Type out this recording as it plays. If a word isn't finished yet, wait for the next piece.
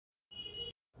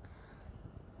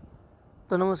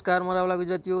તો નમસ્કાર મારા વાલા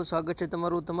ગુજરાતીઓ, સ્વાગત છે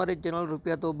તમારું તમારી ચેનલ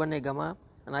રૂપિયા તો બનેગામાં.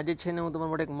 અને આજે છે ને હું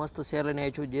તમારા માટે એક મસ્ત શેર લઈને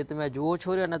આવી છું. જે તમે જુઓ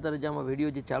છો અને અત્યારે આમાં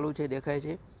વિડીયો જે ચાલુ છે દેખાય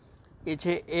છે એ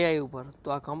છે એઆઈ ઉપર. તો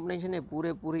આ કંપની છે ને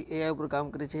પૂરેપૂરી એઆઈ ઉપર કામ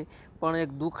કરે છે. પણ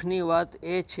એક દુઃખની વાત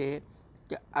એ છે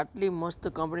કે આટલી મસ્ત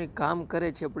કંપની કામ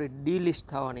કરે છે આપણી ડીલિસ્ટ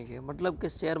થવાની છે. મતલબ કે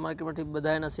શેર માર્કેટમાંથી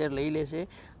બધા એના શેર લઈ લેશે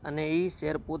અને એ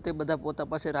શેર પોતે બધા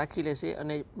પોતા પાસે રાખી લેશે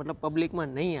અને મતલબ પબ્લિકમાં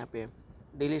નહીં આપે.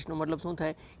 ડીલિસ્ટનો મતલબ શું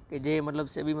થાય કે જે મતલબ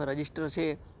સેબીમાં રજિસ્ટર છે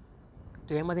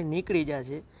તો એમાંથી નીકળી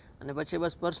જશે અને પછી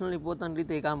બસ પર્સનલી પોતાની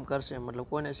રીતે કામ કરશે. મતલબ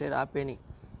કોઈને શેર આપે નહીં.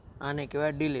 આને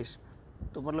કહેવાય ડીલિસ્ટ.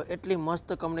 તો મતલબ એટલી મસ્ત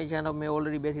કંપની છે. આનો મેં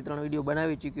ઓલરેડી 2 થી 3 વિડીયો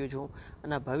બનાવી ચૂક્યો છું.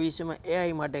 અને ભવિષ્યમાં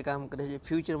એઆઈ માટે કામ કરે છે,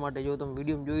 ફ્યુચર માટે. જો તમે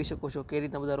વિડીયો જોઈ શકો છો કે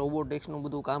રીતના બધા રોબોટિક્સનું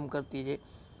બધું કામ કરતી છે.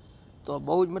 તો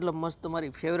બહુ જ મતલબ મસ્ત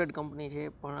મારી ફેવરેટ કંપની છે.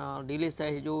 પણ ડિલીટ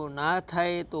થાય છે. જો ના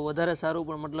થાય તો વધારે સારું.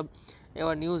 પણ મતલબ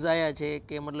એવા ન્યૂઝ આવ્યા છે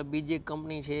કે મતલબ બીજી એક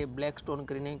કંપની છે બ્લેકસ્ટોન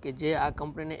કરીને કે જે આ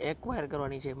કંપનીને એક્વાયર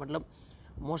કરવાની છે. મતલબ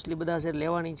મોસ્ટલી બધા શેર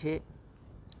લેવાની છે.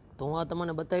 તો હું આ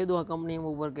તમને બતાવી દઉં આ કંપની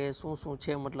ઉપર કે શું શું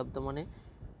છે. મતલબ તમને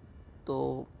તો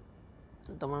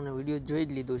તમને વિડીયો જોઈ જ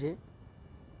લીધું છે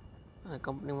અને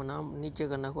કંપનીમાં નામ નીચે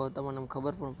કરી નાખો, તમને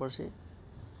ખબર પણ પડશે.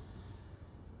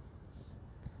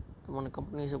 તમને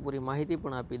કંપની વિશે પૂરી માહિતી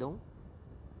પણ આપી દઉં.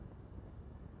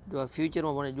 જો આ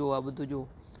ફ્યુચરમાં મને જો આ બધું જો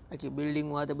આખી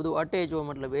બિલ્ડિંગો આ તે બધું અટેચ હોય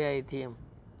મતલબ એઆઈથી એમ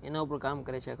એના ઉપર કામ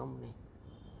કરે છે આ કંપની.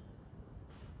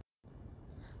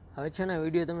 હવે છે ને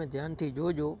વિડીયો તમે ધ્યાનથી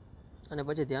જોજો અને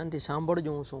પછી ધ્યાનથી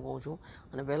સાંભળજો હું શું કહું છું.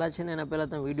 અને પહેલાં છે ને એના પહેલાં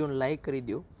તમે વિડીયોને લાઇક કરી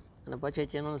દો અને પછી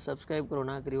ચેનલ સબસ્ક્રાઈબ કરો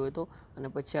ના કરી હોય તો, અને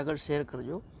પછી આગળ શેર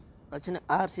કરજો. પછી ને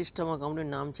આર સિસ્ટમ આ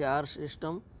કંપનીનું નામ છે, આર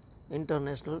સિસ્ટમ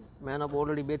ઇન્ટરનેશનલ. મેં એના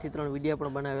ઓલરેડી 2 થી 3 વિડીયો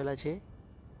પણ બનાવેલા છે.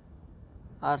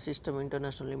 આર સિસ્ટમ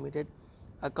ઇન્ટરનેશનલ લિમિટેડ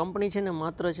આ કંપની છે ને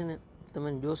માત્ર છે ને તમે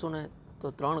જોશો ને તો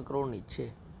 3 કરોડની જ છે.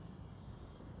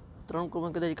 3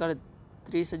 કરોડમાં કદાચ કાલે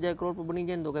 30,000 કરોડ પર બની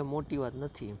જાય ને તો કાંઈ મોટી વાત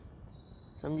નથી.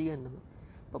 સમજી ગયા ને તમે?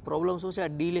 પણ પ્રોબ્લેમ શું છે,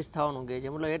 આ ડીલિસ્ટ થવાનું કહે છે.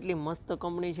 મતલબ એટલી મસ્ત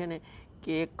કંપની છે ને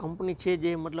કે એક કંપની છે જે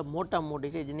મતલબ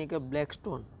મોટી છે જેની કે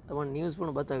બ્લેકસ્ટોન. તમને ન્યૂઝ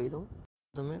પણ બતાવી દઉં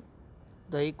તમે.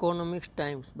 ધ ઇકોનોમિક્સ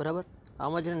ટાઈમ્સ, બરાબર.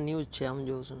 આમાં છે ને ન્યૂઝ છે. આમ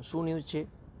જોશો શું ન્યૂઝ છે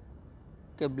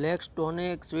કે બ્લેકસ્ટોને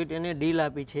એક સ્વીટ એને ડીલ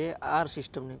આપી છે આર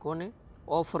સિસ્ટમને. કોને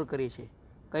ઓફર કરી છે?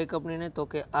 કઈ કંપનીને? તો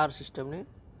કે આર સિસ્ટમને.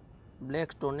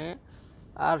 બ્લેકસ્ટોને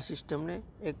આર સિસ્ટમને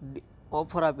એક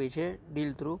ઓફર આપી છે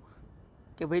ડીલ થ્રુ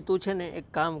કે ભાઈ તું છે ને એક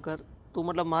કામ કર, તું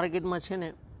મતલબ માર્કેટમાં છે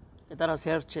ને એ તારા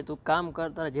શેર્સ છે, તું કામ કર,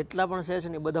 તારા જેટલા પણ શેર છે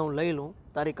ને એ બધા હું લઈ લઉં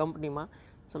તારી કંપનીમાં.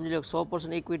 સમજી લો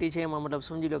 100% ઇક્વિટી છે એમાં. મતલબ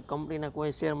સમજી લો કંપનીના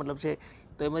કોઈ શેર મતલબ છે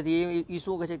તો એમાંથી એ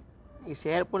શું કહે છે એ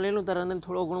શેર પણ લઈ લઉં, તારા અંદર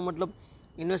થોડો ઘણું મતલબ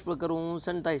ઇન્વેસ્ટ પણ કરું હું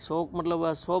છે ને તારી 100 મતલબ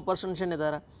 100% છે ને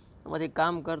તારા એમાંથી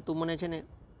કામ કર, તું મને છે ને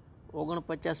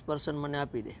 49% મને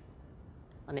આપી દે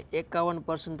અને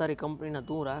 51% તારી કંપનીના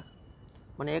તું રાખ,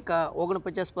 મને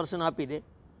 49% આપી દે.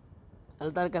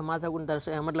 એટલે તારે કાંઈ માથાકૂટ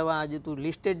તારે મતલબ આ જે તું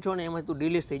લિસ્ટેડ છો ને એમાં તું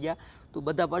ડિલિસ્ટ થઈ જા, તું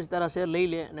બધા પાછી તારા શેર લઈ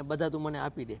લે અને બધા તું મને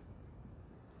આપી દે.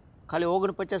 ખાલી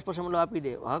 49% મતલબ આપી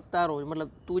દે. હક તારો. મતલબ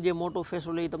તું જે મોટો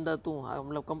ફેસલો લઈ તમ તું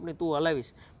મતલબ કંપની તું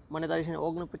હલાવીશ, મને તારી છે ને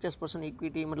 49%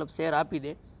 ઇક્વિટી મતલબ શેર આપી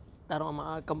દે, તારો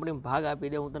આ કંપનીમાં ભાગ આપી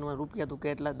દે, હું તને રૂપિયા તું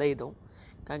કેટલા દઈ દઉં.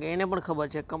 કારણ કે એને પણ ખબર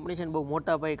છે કંપની છે ને બહુ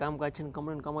મોટા પાયે કામકાજ છે ને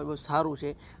કંપનીનું કામકાજ બહુ સારું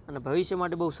છે અને ભવિષ્ય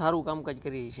માટે બહુ સારું કામકાજ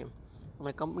કરી રહી છે.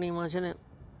 અને કંપનીમાં છે ને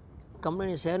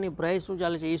કંપનીની શેરની પ્રાઇસ શું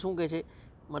ચાલે છે એ શું કહે છે,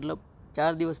 મતલબ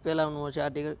 4 દિવસ પહેલાંનું છે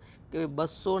આર્ટિકલ કે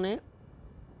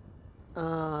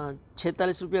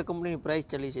 246 રૂપિયા કંપનીની પ્રાઇસ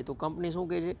ચાલી છે. તો કંપની શું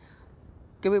કહે છે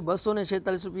કે ભાઈ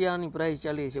 246 રૂપિયાની પ્રાઇસ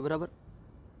ચાલી છે, બરાબર.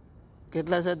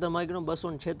 કેટલા શેર માર્કેટમાં?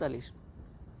 246.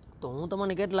 તો હું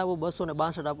તમને કેટલા આપું?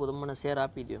 262 આપું, તો મને શેર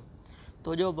આપી દો.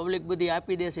 તો જો પબ્લિક બધી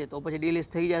આપી દેશે તો પછી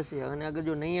ડિલિસ્ટ થઈ જશે. અને અગર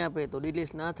જો નહીં આપે તો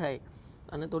ડિલિસ્ટ ના થાય.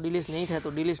 અને તો ડિલિસ્ટ નહીં થાય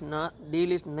તો ડિલિસ્ટ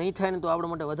નહીં થાય ને તો આપણા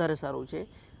માટે વધારે સારું છે.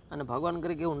 અને ભગવાન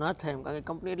કરે કે એવું ના થાય એમ. કારણ કે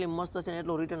કંપની એટલી મસ્ત છે ને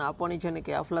એટલું રિટર્ન આપવાની છે ને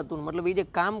કે અફલાતુન. મતલબ એ જે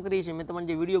કામ કરી છે, મેં તમને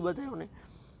જે વિડીયો બતાવ્યો ને,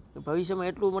 ભવિષ્યમાં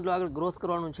એટલું મતલબ આગળ ગ્રોથ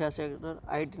કરવાનું છે આ સેક્ટર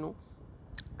આઈટીનું.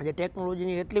 આજે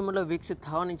ટેકનોલોજીની એટલી મતલબ વિકસિત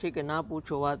થવાની છે કે ના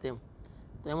પૂછો વાત એમ.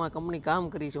 તો એમાં કંપની કામ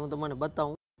કરી છે, હું તમને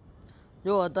બતાવું.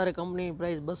 જો અત્યારે કંપનીની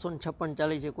પ્રાઇસ 256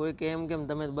 ચાલી છે. કોઈ કે એમ કેમ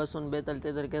તમે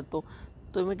 242 કહેતો.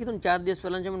 તો મેં કીધું ને 4 દિવસ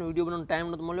પહેલાં છે મને વિડીયો બનાવવાનો ટાઈમ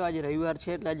નહોતો મળ્યો. આજે રવિવાર છે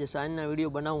એટલે આજે સાંજના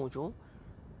વિડીયો બનાવું છું.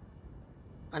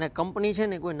 અને કંપની છે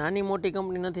ને કોઈ નાની મોટી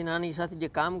કંપની નથી. નાની સાથે જે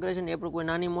કામ કરે છે ને એ પણ કોઈ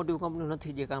નાની મોટી કંપની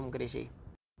નથી જે કામ કરે છે.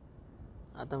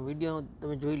 આ તમે વિડીયો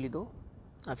તમે જોઈ લીધો.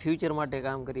 આ ફ્યુચર માટે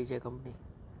કામ કરી છે કંપની.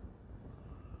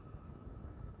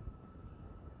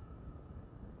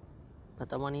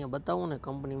 તમારે અહીંયા બતાવું ને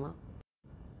કંપનીમાં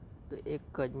તો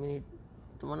એક જ મિનિટ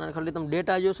તમને ખાલી તમે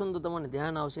ડેટા જોશો ને તો તમને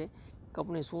ધ્યાન આવશે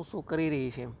કંપની શું શું કરી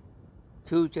રહી છે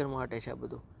ફ્યુચર માટે છે આ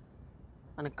બધું.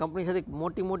 અને કંપની સાથે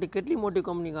કેટલી મોટી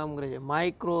કંપની કામ કરે છે.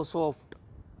 માઇક્રોસોફ્ટ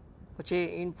પછી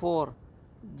ઇન્ફોર,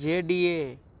 JDA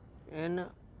એન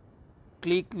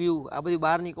ક્લિક વ્યૂ, આ બધી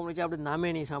બહારની કંપની છે, આપણે નામે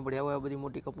નહીં સાંભળ્યા હોય આ બધી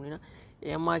મોટી કંપનીના.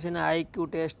 એમાં છે ને IQ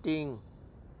ટેસ્ટિંગ.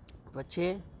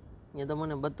 પછી અહીંયા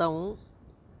તમને બતાવું,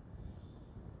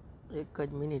 એક જ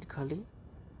મિનિટ ખાલી.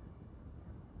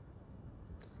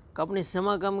 કંપની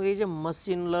શેમાં કામ કરી છે?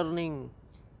 મશીન લર્નિંગ,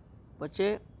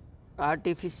 પછી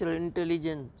artificial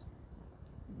intelligence,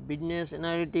 business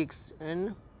analytics and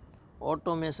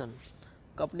automation.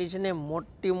 Company છે ને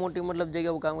મોટી મોટી મતલબ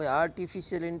જગ્યાઓ કામ કરે.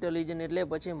 આર્ટિફિશિયલ ઇન્ટેલિજન્સ એટલે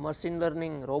પછી મશીન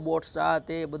લર્નિંગ, રોબોટ્સ, આ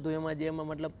તે બધું એમાં જે એમાં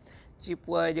મતલબ ચીપ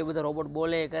હોય, જે બધા રોબોટ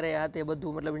બોલે કરે, આ તે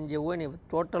બધું મતલબ જે હોય ને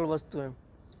ટોટલ વસ્તુ એમ.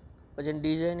 પછી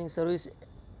ડિઝાઇનિંગ સર્વિસ,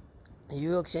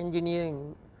 UX એન્જિનિયરિંગ,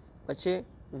 પછી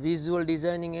visual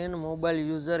designing and mobile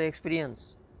user experience.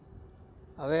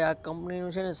 હવે આ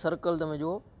કંપનીનું છે ને સર્કલ તમે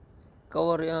જુઓ,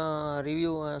 cover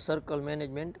review circle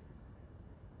management,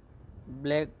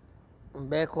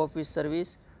 back office service,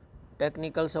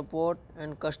 technical support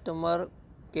and customer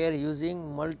care using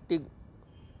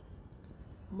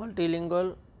મલ્ટીલિંગ્વલ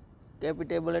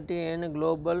capability and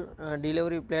global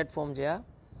delivery platform છે આ.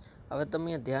 હવે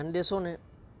તમે ધ્યાન દેશો ને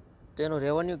તો એનું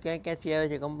રેવન્યુ ક્યાં ક્યાંથી આવે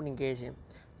છે કંપની કહે છે.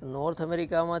 નોર્થ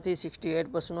અમેરિકામાંથી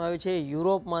 68% આવે છે,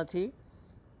 યુરોપમાંથી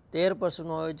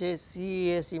 13% આવે છે,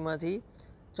 CACમાંથી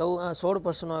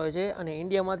 16% આવે છે, અને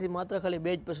ઇન્ડિયામાંથી માત્ર ખાલી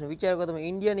 2%. વિચાર કરો તમે,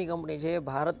 ઇન્ડિયાની કંપની છે,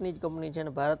 ભારતની જ કંપની છે,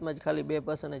 અને ભારતમાં જ ખાલી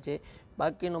 2% છે.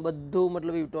 બાકીનું બધું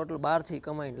મતલબ એ ટોટલ બહારથી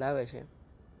કમાઈને લાવે છે.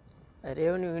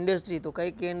 રેવન્યુ ઇન્ડસ્ટ્રી તો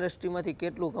કઈ કઈ ઇન્ડસ્ટ્રીમાંથી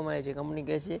કેટલું કમાય છે કંપની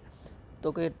કહે છે? તો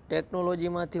કે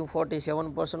ટેકનોલોજીમાંથી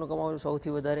 47% કમાવું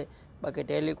સૌથી વધારે, બાકી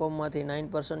ટેલિકોમમાંથી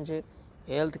 9% છે,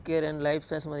 હેલ્થ કેર એન્ડ લાઈફ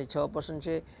સાયન્સમાંથી 6%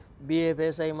 છે,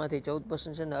 BFSIમાંથી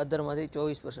 14% છે, અને અધરમાંથી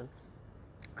 24%.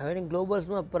 હવે એની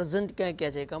ગ્લોબલ્સમાં પ્રેઝન્ટ ક્યાં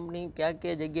ક્યાં છે, કંપની ક્યાં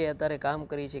ક્યાં જગ્યાએ અત્યારે કામ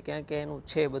કરી છે, ક્યાં ક્યાં એનું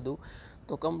છે બધું.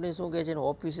 તો કંપની શું કહે છે, એનું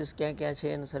ઓફિસીસ ક્યાં ક્યાં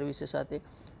છે એની સર્વિસીસ સાથે?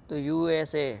 તો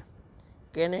USA,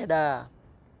 કેનેડા,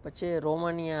 પછી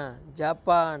રોમાનિયા,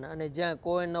 જાપાન, અને જ્યાં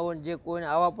કોઈ નવો જે કોઈને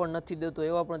આવવા પણ નથી દેતો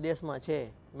એવા પણ દેશમાં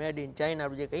છે. મેડ ઇન ચાઇના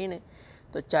આપણે જે કહીએ ને,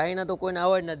 તો ચાઇના તો કોઈને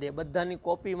આવવા જ ન દે, બધાની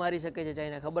કોપી મારી શકે છે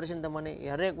ચાઇના. ખબર છે ને તમને,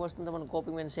 હરેક વસ્તુ તમને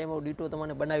કોપી મેન સેમ ડીટો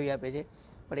તમને બનાવી આપે છે.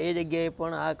 પણ એ જગ્યાએ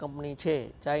પણ આ કંપની છે,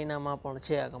 ચાઇનામાં પણ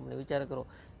છે આ કંપની, વિચાર કરો.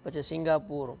 પછી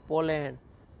સિંગાપુર, પોલેન્ડ,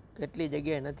 કેટલી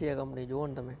જગ્યાએ નથી આ કંપની, જુઓ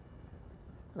ને તમે.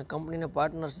 અને કંપનીના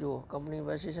પાર્ટનર્સ જુઓ, કંપની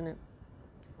પાસે છે ને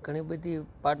ઘણી બધી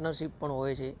પાર્ટનરશિપ પણ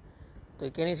હોય છે. તો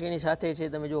કેની સાથે છે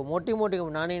તમે જુઓ, મોટી મોટી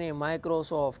કંપની, નાની નહીં,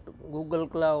 માઇક્રોસોફ્ટ, ગૂગલ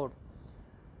ક્લાઉડ,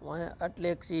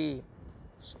 અટલેક્સી,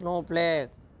 સ્નોફ્લેક,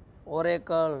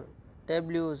 ઓરેકલ,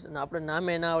 ટેબ્લ્યુઝ, અને આપણે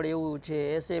નામે ના આવડે એવું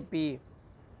છે, SAP,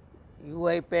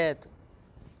 UiPath.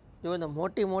 જો ને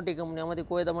મોટી મોટી કંપની, આમાંથી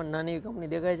કોઈ તમને નાની કંપની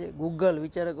દેખાય છે? ગૂગલ,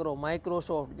 વિચાર કરો,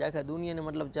 માઇક્રોસોફ્ટ, જે આખા દુનિયાને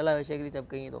મતલબ ચલાવે છે એક રીતે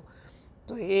કહીએ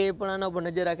તો એ પણ આના ઉપર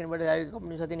નજર રાખીને બધા આવી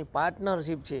કંપની સાથેની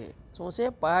પાર્ટનરશિપ છે. શું છે?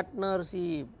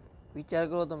 પાર્ટનરશિપ. વિચાર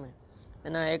કરો તમે.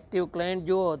 એના એક્ટિવ ક્લાયન્ટ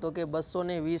જુઓ તો કે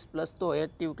 220+ તો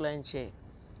એક્ટિવ ક્લાયન્ટ છે,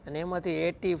 અને એમાંથી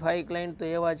 85 ક્લાયન્ટ તો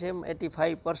એવા છે,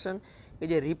 85% કે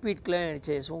જે રિપીટ ક્લાયન્ટ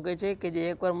છે. શું કહે છે કે જે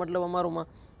એકવાર મતલબ અમારું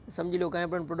સમજી લો કાંઈ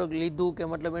પણ પ્રોડક્ટ લીધું કે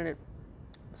મતલબ એને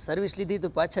સર્વિસ લીધી તો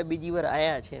પાછા બીજી વાર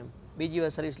આવ્યા છે, એમ બીજી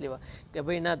વાર સર્વિસ લેવા, કે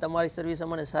ભાઈ ના તમારી સર્વિસ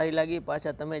અમને સારી લાગી,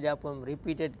 પાછા તમે જ આપો, એમ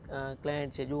રિપીટેડ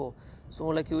ક્લાયન્ટ છે. જુઓ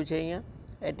શું લખ્યું છે અહીંયા,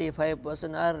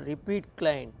 85% આર રિપીટ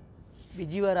ક્લાયન્ટ,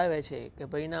 બીજી વાર આવે છે કે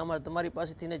ભાઈ ના અમારે તમારી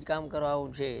પાસેથી જ કામ કરવા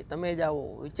આવું છે, તમે જ આવો.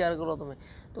 વિચાર કરો તમે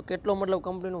તો કેટલો મતલબ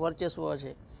કંપનીનું વર્ચસ્વ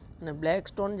છે. અને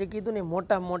બ્લેકસ્ટોન જે કીધું ને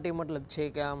મોટામાં મોટી મતલબ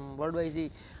છે કે આમ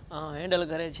વર્લ્ડવાઇઝ હેન્ડલ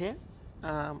કરે છે,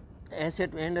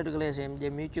 એસેટ હેન્ડલ કરે છે, એમ જે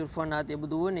મ્યુચ્યુઅલ ફંડ આ તે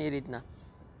બધું હોય ને એ રીતના,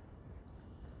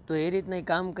 તો એ રીતના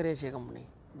કામ કરે છે કંપની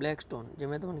બ્લેકસ્ટોન, જે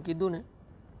મેં તમને કીધું ને.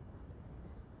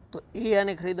 તો એ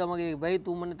આને ખરીદવા માંગે ભાઈ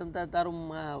તું મને તારું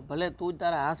ભલે તું જ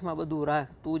તારા હાથમાં બધું રાખ,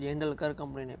 તું જ હેન્ડલ કર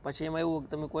કંપનીને. પછી એમાં એવું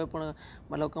તમે કોઈ પણ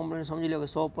મતલબ કંપનીને સમજી લો કે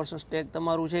 100% સ્ટેક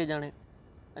તમારું છે જાણે,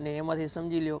 અને એમાંથી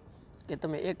સમજી લો કે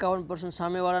તમે 51%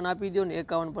 સામેવાળાને આપી દો ને,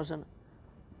 51%,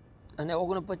 અને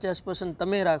 49%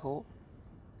 તમે રાખો.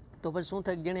 તો પછી શું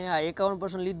થાય, જેણે આ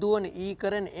 51% લીધું હોય ને એ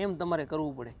કરે ને એમ તમારે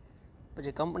કરવું પડે.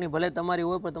 પછી કંપની ભલે તમારી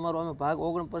હોય પણ તમારો અમે ભાગ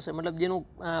 49% મતલબ જેનું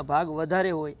ભાગ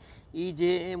વધારે હોય એ જે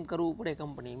એમ કરવું પડે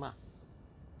કંપનીમાં.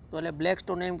 તો એટલે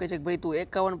બ્લેકસ્ટોન એમ કહે છે કે ભાઈ તું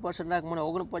 51% રાખ, મને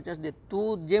 49% દે,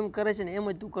 તું જેમ કરે છે ને એમ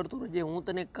જ તું કરતું રહેજે, હું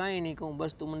તને કાંઈ નહીં કહું,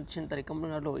 બસ તું મને છે ને તારી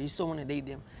કંપનીનો આટલો હિસ્સો મને દઈ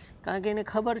દે એમ. કારણ કે એને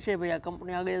ખબર છે ભાઈ આ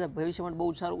કંપની આગળ ભવિષ્યમાં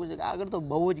બહુ સારું કરશે, કે આગળ તો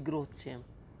બહુ જ ગ્રોથ છે એમ.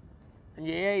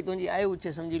 જે AI તો હજી આવ્યું જ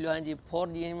છે, સમજી લો હજી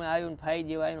 4G એમાં આવ્યું ને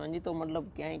 5G આવ્યું, હજી તો મતલબ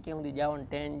ક્યાંય ક્યાં સુધી જવાનું,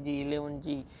 10G 11G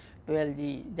 12G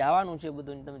જવાનું છે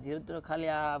બધું. તમે ધીરે ધીરે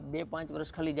ખાલી આ 2-5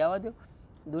 વર્ષ ખાલી જવા દો,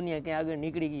 દુનિયા ક્યાં આગળ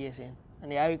નીકળી ગઈ હશે.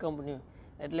 અને આવી કંપનીઓ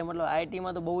એટલે મતલબ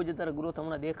આઈટીમાં તો બહુ જ અત્યારે ગ્રોથ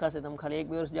હમણાં દેખાશે. તમે ખાલી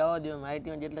 1-2 વર્ષ જવા દો, એમ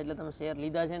આઈટીમાં જેટલા તમે શેર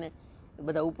લીધા છે ને એ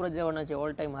બધા ઉપર જ રહેવાના છે,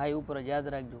 ઓલ ટાઈમ હાઈ ઉપર જ, યાદ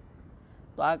રાખજો.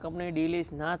 તો આ કંપની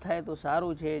ડિલિસ્ટ ના થાય તો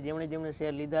સારું છે. જેમણે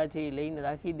શેર લીધા છે એ લઈને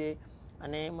રાખી દે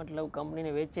અને મતલબ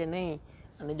કંપનીને વેચે નહીં.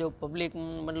 અને જો પબ્લિક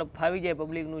મતલબ ફાવી જાય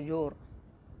પબ્લિકનું જોર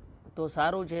તો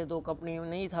સારું છે. તો કંપની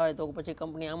નહીં થાય તો પછી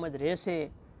કંપની આમ જ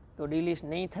રહેશે, તો ડિલિસ્ટ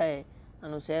નહીં થાય.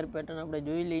 આનું શેર પેટર્ન આપણે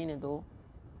જોઈ લઈએ ને તો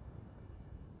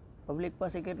પબ્લિક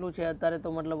પાસે કેટલું છે અત્યારે,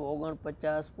 તો મતલબ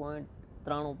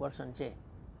 49.93% છે.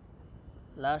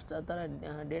 લાસ્ટ અત્યારે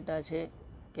ડેટા છે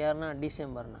ક્યારના,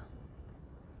 ડિસેમ્બરના.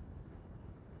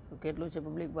 તો કેટલું છે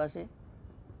પબ્લિક પાસે,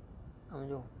 આમ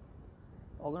જો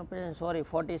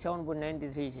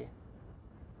 47.93 છે.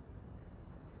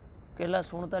 કેટલા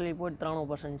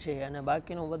 47.93% છે. અને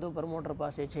બાકીનું બધું પ્રમોટર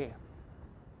પાસે છે.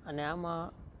 અને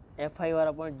આમાં એફઆઈ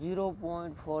વાળા પણ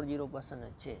 0.40% જ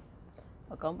છે.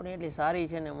 કંપની એટલી સારી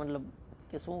છે ને, મતલબ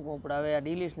કે શું કહું. પણ હવે આ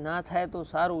ડિલિસ્ટ ના થાય તો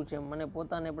સારું છે. મને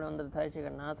પોતાને પણ અંદર થાય છે કે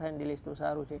ના થાય ને ડિલિસ્ટ તો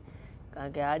સારું છે.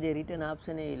 કારણ કે આ જે રિટર્ન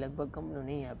આપશે ને એ લગભગ કંપનીઓ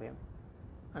નહીં આપે એમ.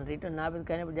 અને રિટર્ન ના આપે તો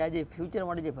કાંઈ પછી આ જે ફ્યુચર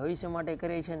માટે જે ભવિષ્ય માટે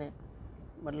કરે છે ને,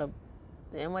 મતલબ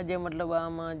તો એમાં જે મતલબ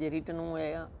આમાં જે રિટર્ન હું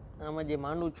આમાં જે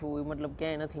માનું છું એ મતલબ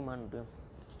ક્યાંય નથી માનતું એમ.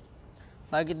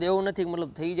 બાકી તો એવું નથી કે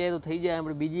મતલબ થઈ જાય તો થઈ જાય.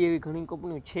 આપણે બીજી એવી ઘણી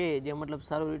કંપનીઓ છે જે મતલબ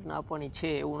સારું રિટર્ન આપવાની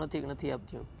છે, એવું નથી કે નથી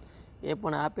આપતી એમ. એ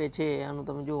પણ આપે છે. આનું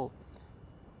તમે જુઓ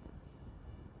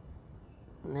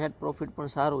નેટ પ્રોફિટ પણ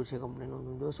સારું છે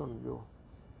કંપનીનું, જોશો ને જુઓ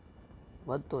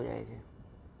વધતો જાય છે.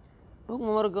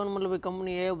 ટૂંકમાં મારું કહેવાનું મતલબ એ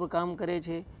કંપની એ ઉપર કામ કરે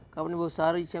છે. કંપની બહુ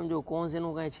સારી છે. એમ જો કોન્સ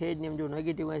એનું કાંઈ છે જ નહીં. એમ જો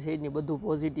નેગેટિવ કાંઈ છે જ નહીં, બધું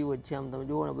પોઝિટિવ જ છે. આમ તમે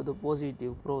જુઓ ને બધું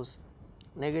પોઝિટિવ પ્રોસ,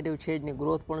 નેગેટિવ છે જ નહીં.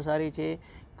 ગ્રોથ પણ સારી છે.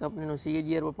 કંપનીનું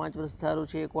CAGR પણ 5 વર્ષ સારું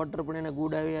છે. ક્વાર્ટર પણ એને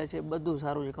ગુડ આવ્યા છે. બધું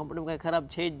સારું છે. કંપનીમાં કાંઈ ખરાબ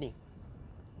છે જ નહીં.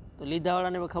 તો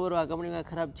લીધાવાળાને પણ ખબર હોય આ કંપની કાંઈ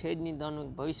ખરાબ છે જ નહીં, તો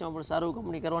ભવિષ્યમાં પણ સારું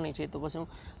કંપની કરવાની છે, તો પછી હું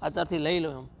અત્યારથી લઈ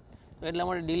લઉં એમ. તો એટલા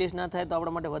માટે ડિલિસ્ટ ના થાય તો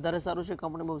આપણા માટે વધારે સારું છે.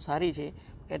 કંપની બહુ સારી છે.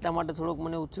 એટલા માટે થોડુંક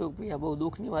મને ઉત્સુક આ બહુ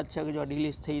દુઃખની વાત છે કે જો આ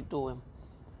ડિલિસ્ટ થઈ તો એમ.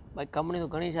 બાકી કંપની તો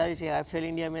ઘણી સારી છે. આઈફેલ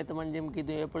ઇન્ડિયા મેં તમને જેમ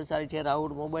કીધું એ પણ સારી છે.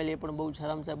 રાઉડ મોબાઈલ એ પણ બહુ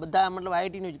સારામાં સારા, બધા મતલબ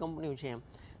આઈટીની જ કંપનીઓ છે એમ.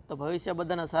 તો ભવિષ્ય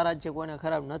બધાના સારા જ છે, કોઈને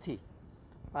ખરાબ નથી.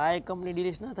 આ એક કંપની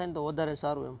ડિલિસ્ટ ના થાય ને તો વધારે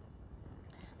સારું એમ.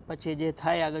 પછી જે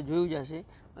થાય આગળ જોયું જશે.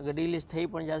 અગર ડિલિસ્ટ થઈ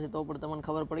પણ જશે તો પણ તમને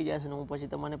ખબર પડી જશે ને હું પછી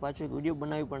તમને પાછો એક વિડીયો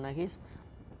બનાવી પણ નાખીશ.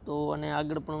 તો અને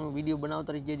આગળ પણ હું વિડીયો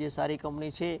બનાવતો રહીશ. જે સારી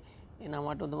કંપની છે એના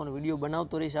માટે હું તમારો વિડીયો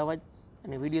બનાવતો રહીશ આવા જ.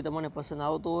 અને વિડીયો તમને પસંદ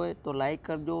આવતો હોય તો લાઇક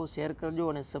કરજો, શેર કરજો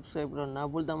અને સબસ્ક્રાઈબ કરજો ના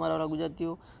ભૂલતા. મારા વાળા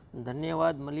ગુજરાતીઓ,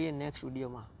 ધન્યવાદ. મળીએ નેક્સ્ટ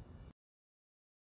વિડીયોમાં.